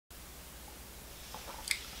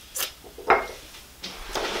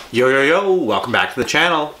Yo, yo, yo, welcome back to the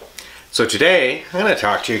channel. So today, I'm going to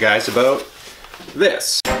talk to you guys about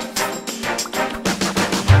this.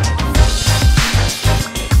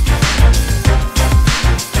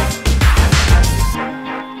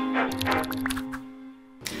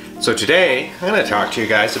 So today, I'm going to talk to you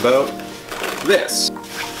guys about this.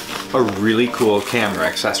 A really cool camera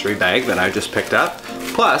accessory bag that I just picked up,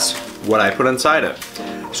 plus what I put inside it.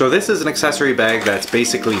 So this is an accessory bag that's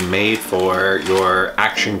basically made for your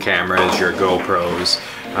action cameras, your GoPros,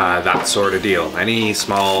 that sort of deal. Any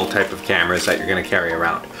small type of cameras that you're going to carry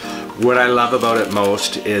around. What I love about it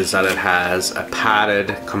most is that it has a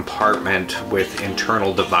padded compartment with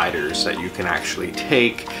internal dividers that you can actually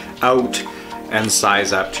take out and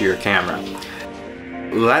size up to your camera.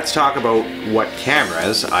 Let's talk about what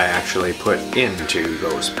cameras I actually put into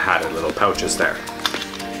those padded little pouches there.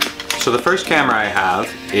 So the first camera I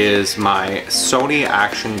have is my Sony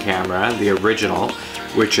action camera, the original,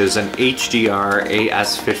 which is an HDR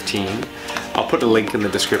AS15. I'll put a link in the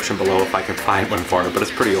description below if I can find one for it, but it's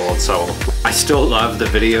pretty old, so I still love the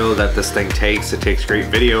video that this thing takes. It takes great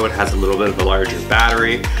video. It has a little bit of a larger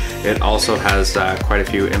battery. It also has quite a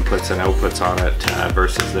few inputs and outputs on it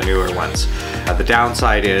versus the newer ones. The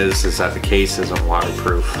downside is that the case isn't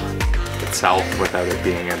waterproof itself without it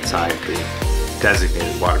being inside the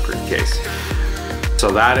designated waterproof case. So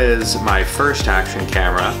that is my first action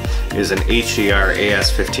camera, is an HDR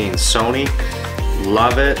AS15 Sony.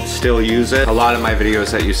 Love it, still use it. A lot of my videos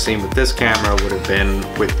that you've seen with this camera would have been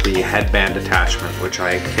with the headband attachment, which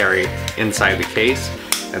I carry inside the case,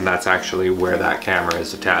 and that's actually where that camera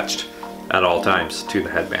is attached at all times, to the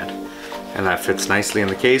headband. And that fits nicely in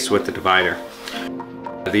the case with the divider.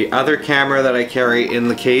 The other camera that I carry in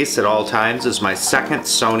the case at all times is my second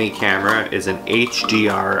Sony camera, is an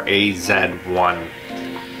HDR AZ1.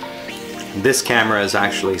 This camera is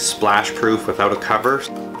actually splash proof without a cover.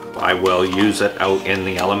 I will use it out in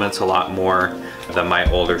the elements a lot more than my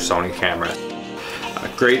older Sony camera. A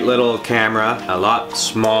great little camera, a lot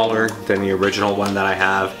smaller than the original one that I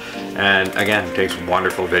have, and again, takes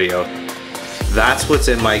wonderful video. That's what's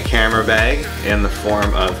in my camera bag in the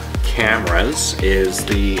form of cameras, is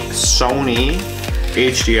the Sony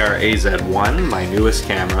HDR AZ1, my newest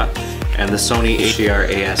camera, and the Sony HDR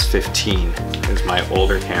AS15 is my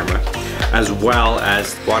older camera, as well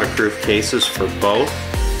as waterproof cases for both,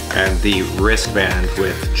 and the wristband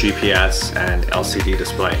with GPS and LCD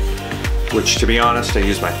display, which, to be honest, I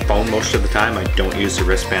use my phone most of the time. I don't use the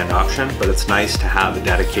wristband option, but it's nice to have a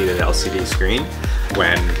dedicated LCD screen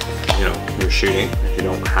when you're shooting. If you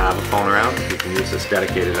don't have a phone around, you can use this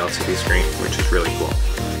dedicated LCD screen, which is really cool.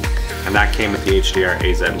 And that came with the HDR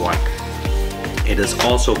AZ1. It is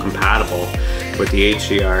also compatible with the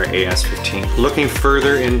HDR AS15. Looking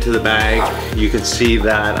further into the bag, you can see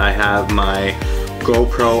that I have my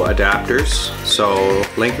GoPro adapters. So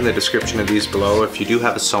link in the description of these below. If you do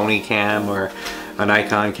have a Sony cam or a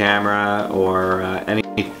Nikon camera or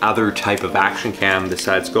any other type of action cam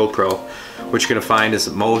besides GoPro, what you're going to find is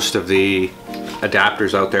that most of the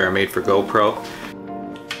adapters out there are made for GoPro.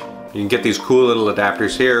 You can get these cool little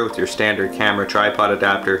adapters here with your standard camera tripod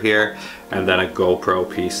adapter here, and then a GoPro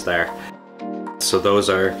piece there. So those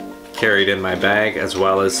are carried in my bag, as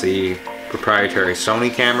well as the proprietary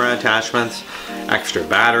Sony camera attachments, extra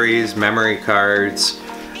batteries, memory cards.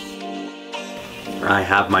 I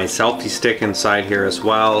have my selfie stick inside here as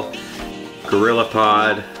well,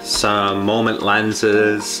 GorillaPod, some Moment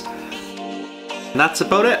lenses, and that's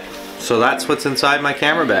about it. So that's what's inside my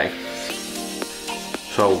camera bag.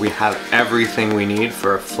 So we have everything we need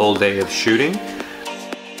for a full day of shooting.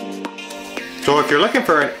 So if you're looking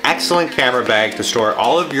for an excellent camera bag to store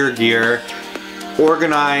all of your gear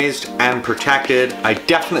organized and protected, I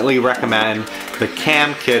definitely recommend the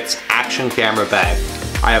CamKix action camera bag.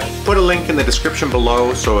 I have put a link in the description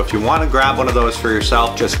below, so if you want to grab one of those for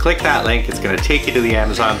yourself, just click that link. It's going to take you to the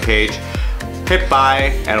Amazon page. Hit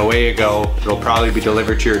buy and away you go. It'll probably be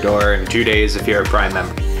delivered to your door in 2 days if you're a Prime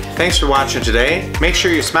member. Thanks for watching today. Make sure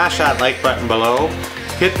you smash that like button below.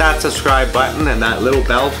 Hit that subscribe button and that little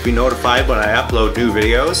bell to be notified when I upload new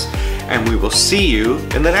videos. And we will see you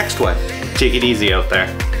in the next one. Take it easy out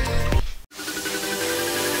there.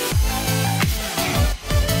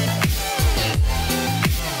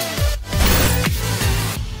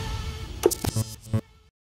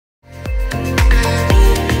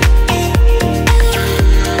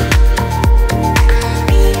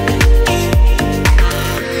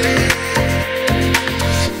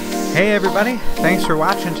 Hey everybody, thanks for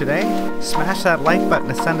watching today. Smash that like button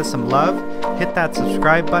to send us some love. Hit that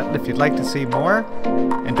subscribe button if you'd like to see more.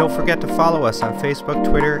 And don't forget to follow us on Facebook,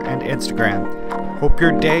 Twitter, and Instagram. Hope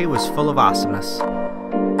your day was full of awesomeness.